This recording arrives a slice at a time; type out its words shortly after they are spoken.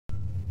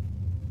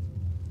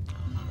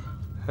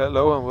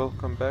Hello and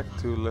welcome back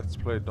to Let's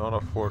Play Dawn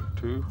of War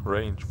 2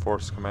 Range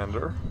Force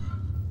Commander.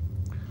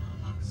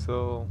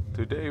 So,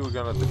 today we're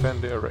gonna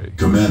defend the array.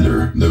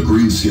 Commander, the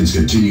Greenskins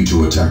continue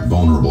to attack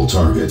vulnerable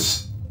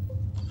targets.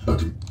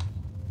 Okay.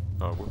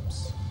 Oh,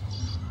 whoops.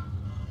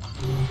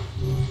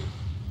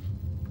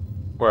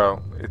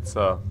 Well, it's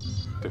a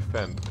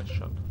defend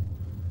mission.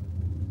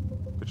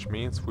 Which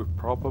means we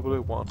probably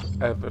want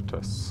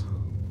Avitus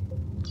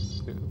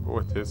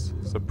with his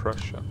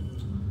suppression.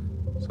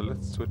 So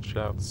let's switch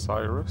out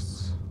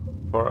Cyrus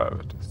for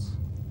Avitus.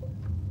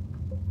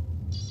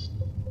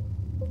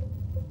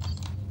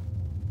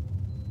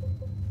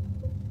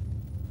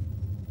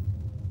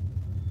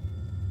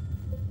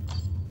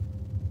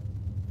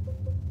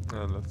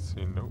 And let's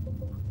see, nope.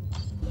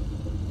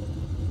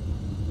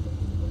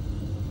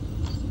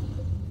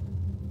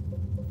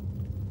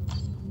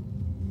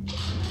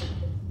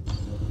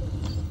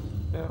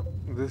 Yeah,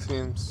 this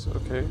seems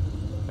okay,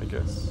 I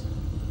guess.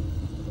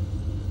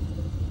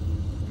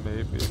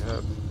 Maybe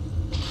have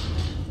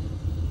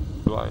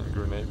blind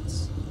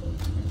grenades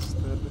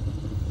instead.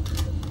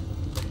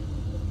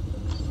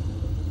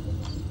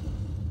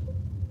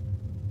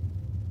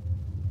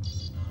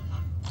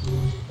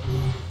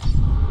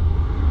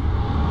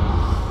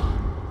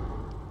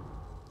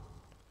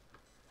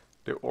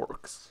 The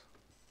orcs.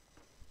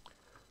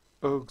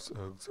 Ogs,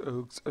 ogs,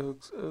 ogs,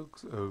 ogs,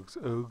 ogs, ogs,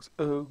 ogs,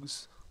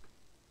 ogs.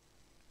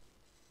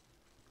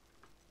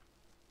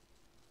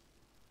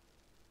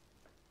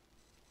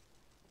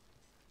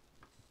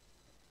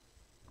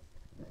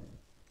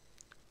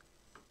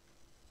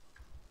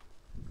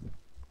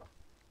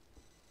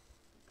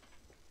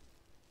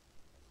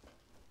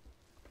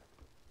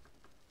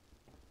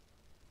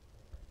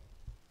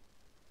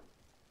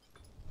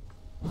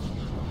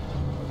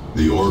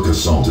 The Orc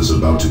assault is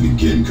about to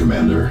begin,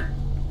 Commander.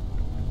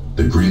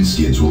 The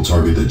Greenskins will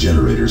target the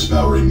generators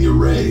powering the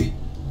array.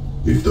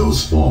 If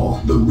those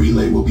fall, the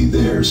relay will be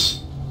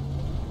theirs.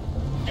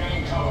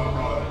 Getting cover,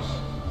 brothers.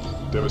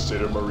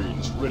 Devastator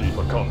Marines ready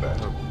for combat.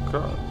 Oh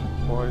god,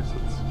 why is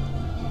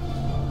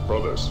it?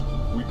 Brothers,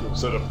 we can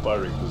set up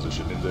firing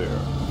position in there.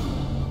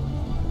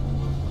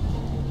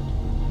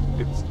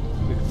 It's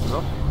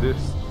not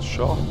this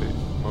choppy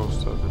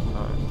most of the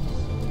time.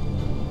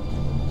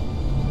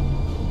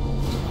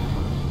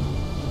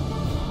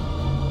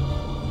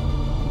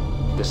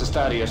 This is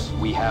Thaddeus.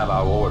 We have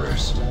our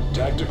orders.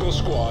 Tactical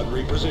squad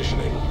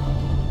repositioning.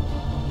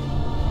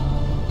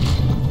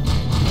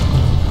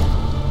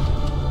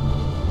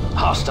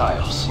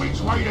 Hostiles.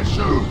 Which way to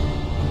shoot?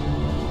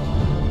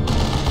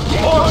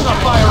 Orcs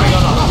are firing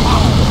on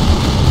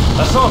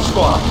us! Assault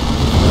squad!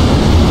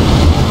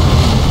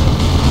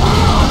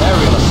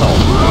 Aerial assault.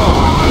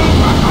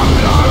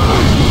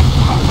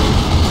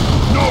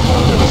 No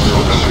more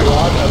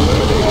squad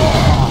eliminated.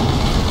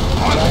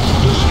 Attack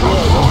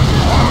destroyed.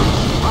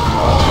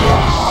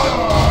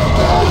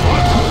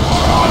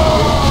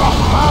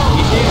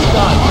 It is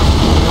done.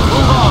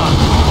 Move on.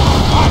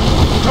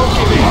 Don't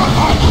give in.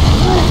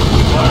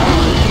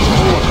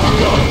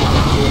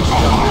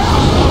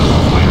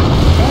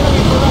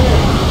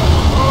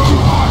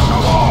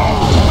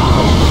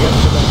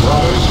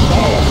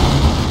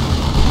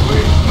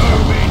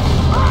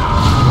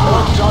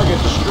 Target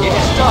destroyed. It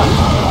is done.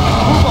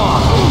 Move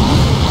on.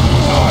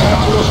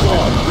 Tactical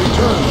squad,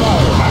 return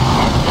fire.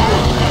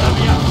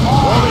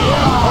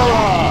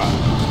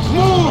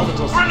 Move!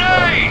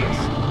 Grenade!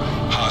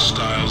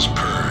 Hostiles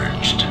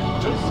purged.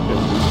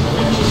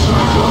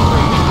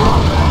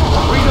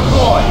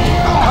 Redeploy.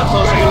 Cut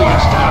those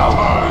aliens down.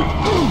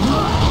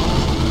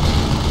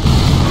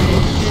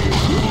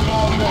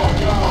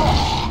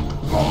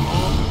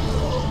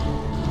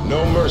 No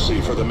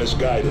mercy for the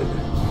misguided.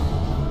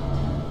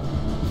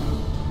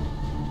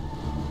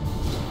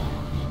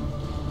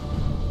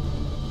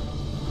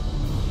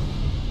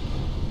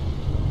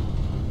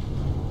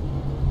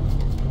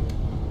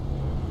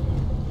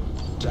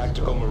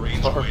 Tactical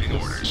Marines awaiting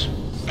orders.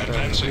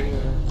 Advancing.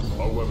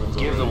 Our weapons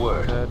Give are the ready.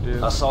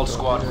 word. Assault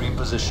squad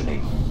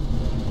repositioning.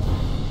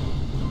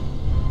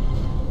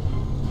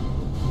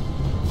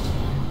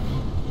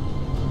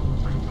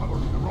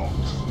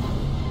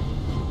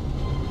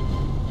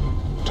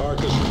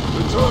 Tarkus,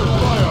 Return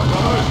fire,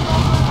 brothers!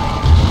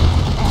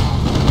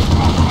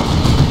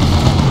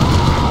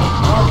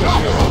 Tarkus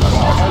here.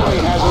 Enemy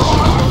has us.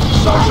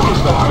 Such is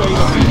the fate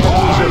of the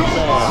Elder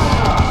Man.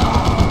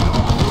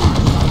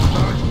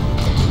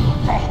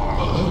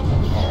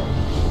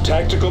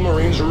 Tactical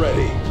Marines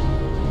ready.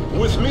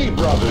 With me,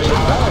 brothers.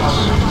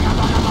 Advance.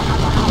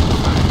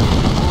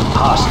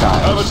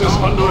 Hostiles. Avitus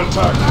under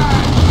attack!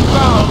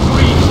 Foul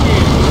green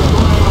skin.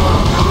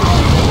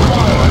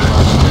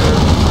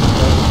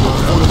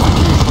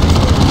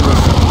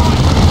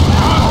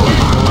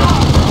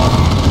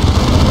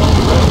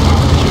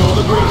 Kill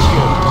the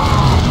Greenskin.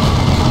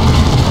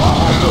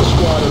 Hostile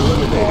squad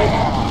eliminated.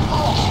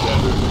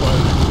 Standard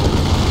fire.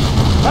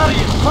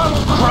 Thaddeus,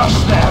 crush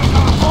them.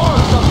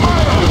 Orcs are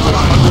firing.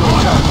 Under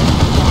attack.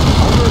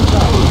 Under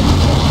attack.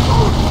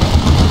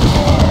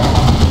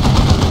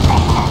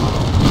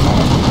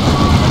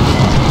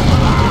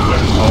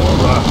 All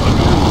right.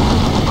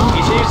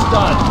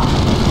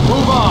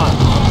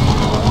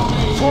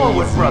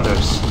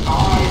 brothers.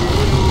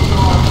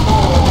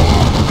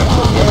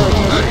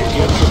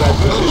 Get to that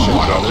position,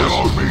 brothers.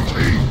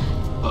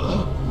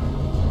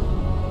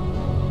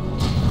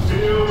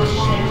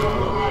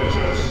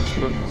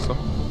 Put some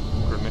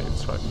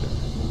grenades right there.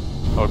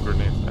 Oh,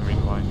 grenades, I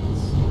mean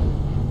mines.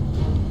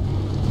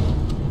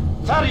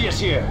 Thaddeus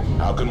here!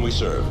 How can we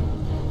serve?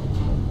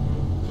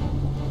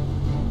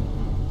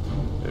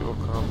 They will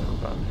come from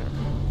down here.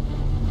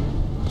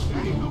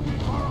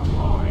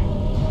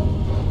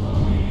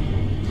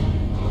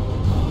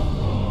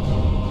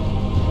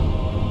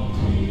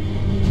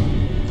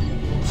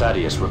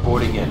 Thaddeus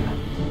reporting in.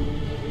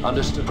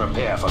 Understood.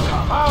 Prepare for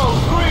combat. Oh,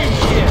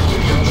 Greenskin!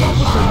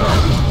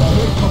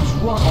 Here comes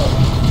Rocco.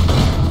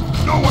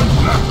 No one's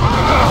left for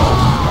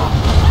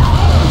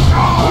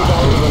Move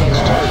on to the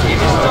next target. It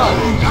is done.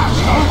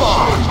 Move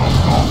on.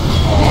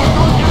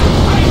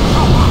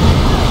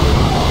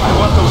 I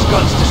want those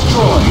guns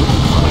destroyed.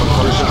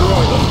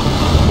 Destroy them.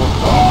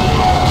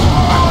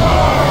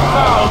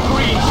 Foul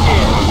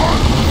Greenskin!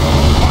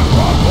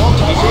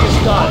 It is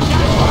done.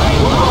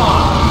 Move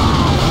on.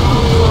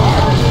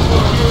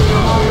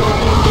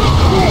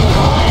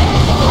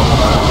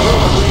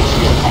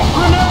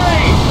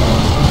 Grenade!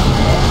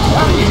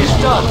 It is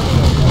done.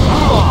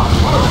 Move on.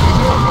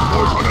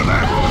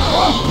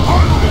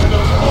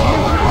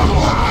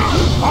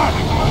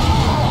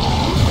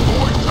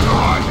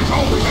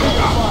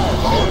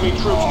 Enemy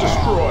troops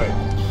destroyed.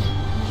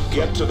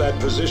 Get to that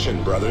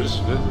position, brothers.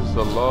 This is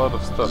a lot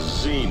of stuff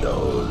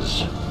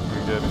Xenos.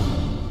 I'm getting.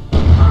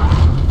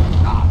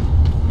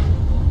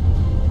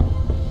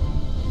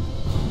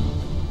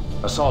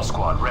 Assault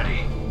squad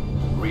ready.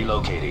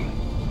 Relocating.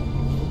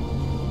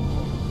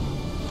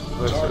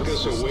 Let's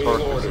Tarkus just awaiting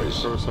Tarkus and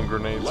orders. throw some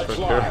grenades Let's right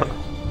fly. here.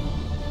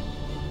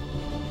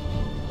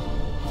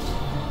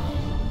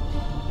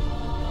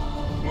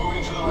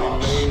 Moving to the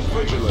remain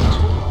vigilant.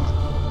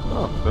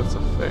 Oh, that's a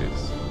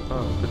face.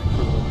 Oh, pretty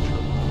cool.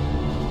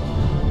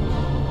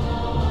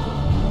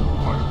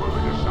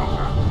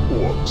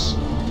 Orcs.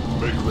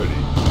 Make ready.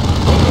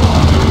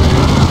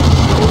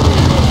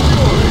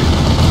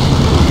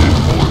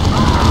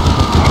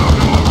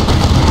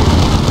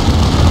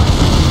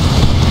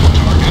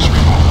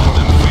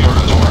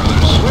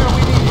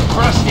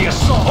 Press the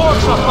assault.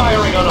 Orcs are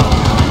firing on us.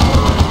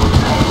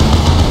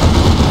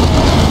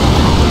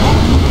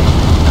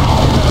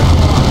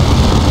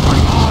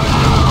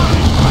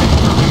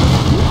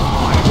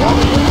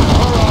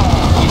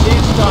 It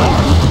is done.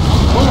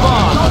 Move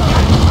on.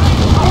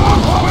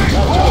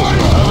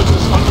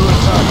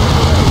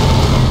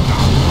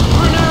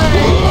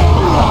 Grenade!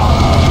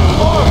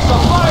 Orcs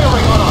are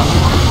firing on us.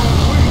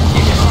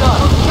 It is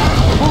done.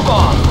 Move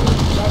on.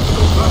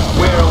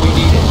 Where are we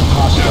needed?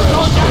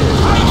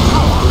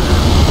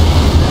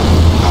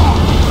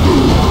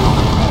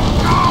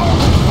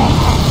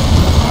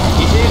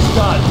 It is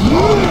done.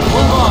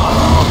 Move on.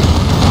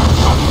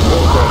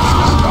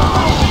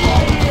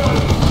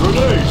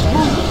 Grenades!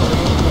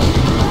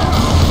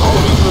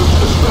 Enemy troops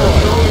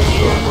destroyed.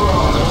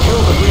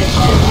 Kill the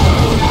Greenskin.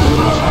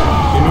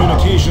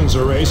 Communications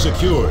array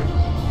secured.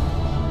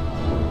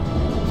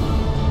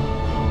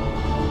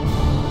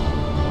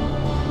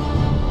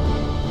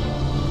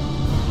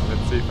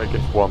 Let's see if I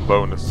get one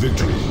bonus.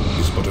 Victory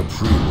is but a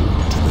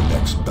prelude to the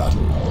next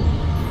battle.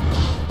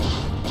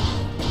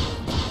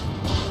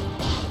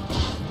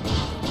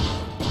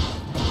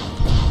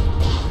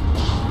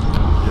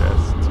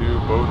 Yes, 2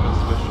 bonus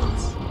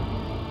missions.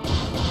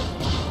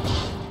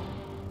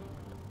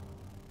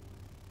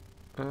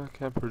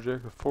 Can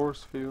project a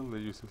force field that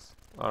uses.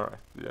 Alright,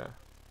 yeah.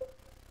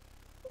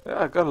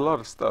 Yeah, I got a lot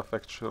of stuff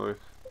actually.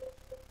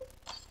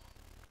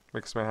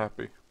 Makes me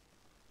happy.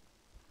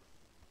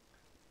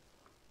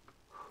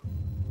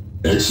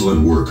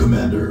 Excellent work,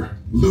 Commander.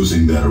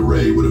 Losing that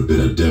array would have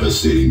been a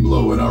devastating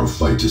blow in our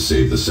fight to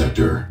save the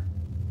sector.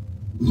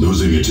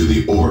 Losing it to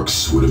the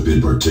Orcs would have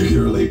been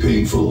particularly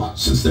painful,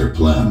 since their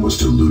plan was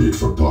to loot it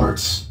for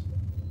parts.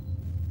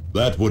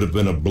 That would have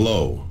been a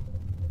blow.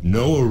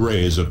 No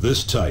arrays of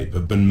this type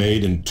have been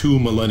made in 2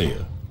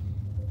 millennia.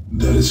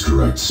 That is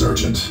correct,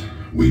 Sergeant.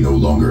 We no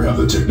longer have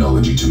the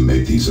technology to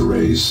make these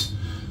arrays.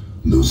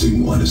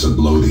 Losing one is a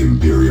blow the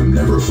Imperium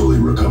never fully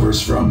recovers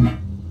from.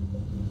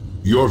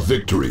 Your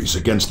victories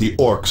against the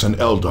Orcs and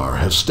Eldar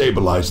have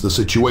stabilized the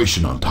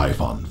situation on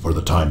Typhon for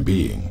the time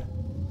being.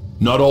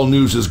 Not all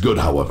news is good,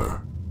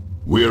 however.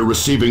 We are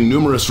receiving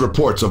numerous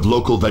reports of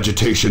local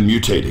vegetation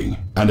mutating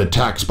and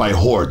attacks by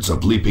hordes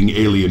of leaping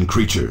alien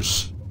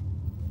creatures.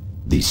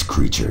 These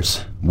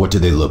creatures, what do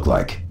they look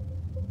like?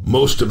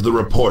 Most of the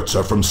reports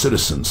are from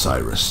citizens,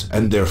 Cyrus,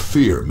 and their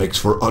fear makes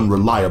for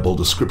unreliable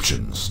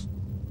descriptions.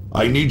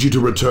 I need you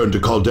to return to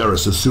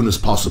Calderis as soon as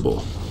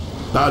possible.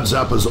 Bad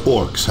Zappa's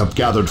Orcs have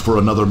gathered for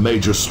another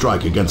major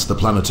strike against the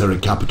planetary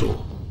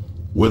capital.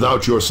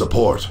 Without your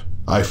support,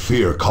 I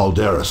fear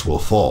Calderis will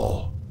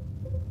fall.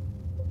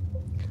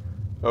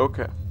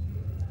 Okay.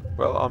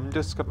 Well, I'm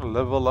just gonna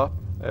level up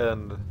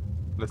and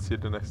let's see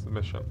the next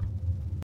mission.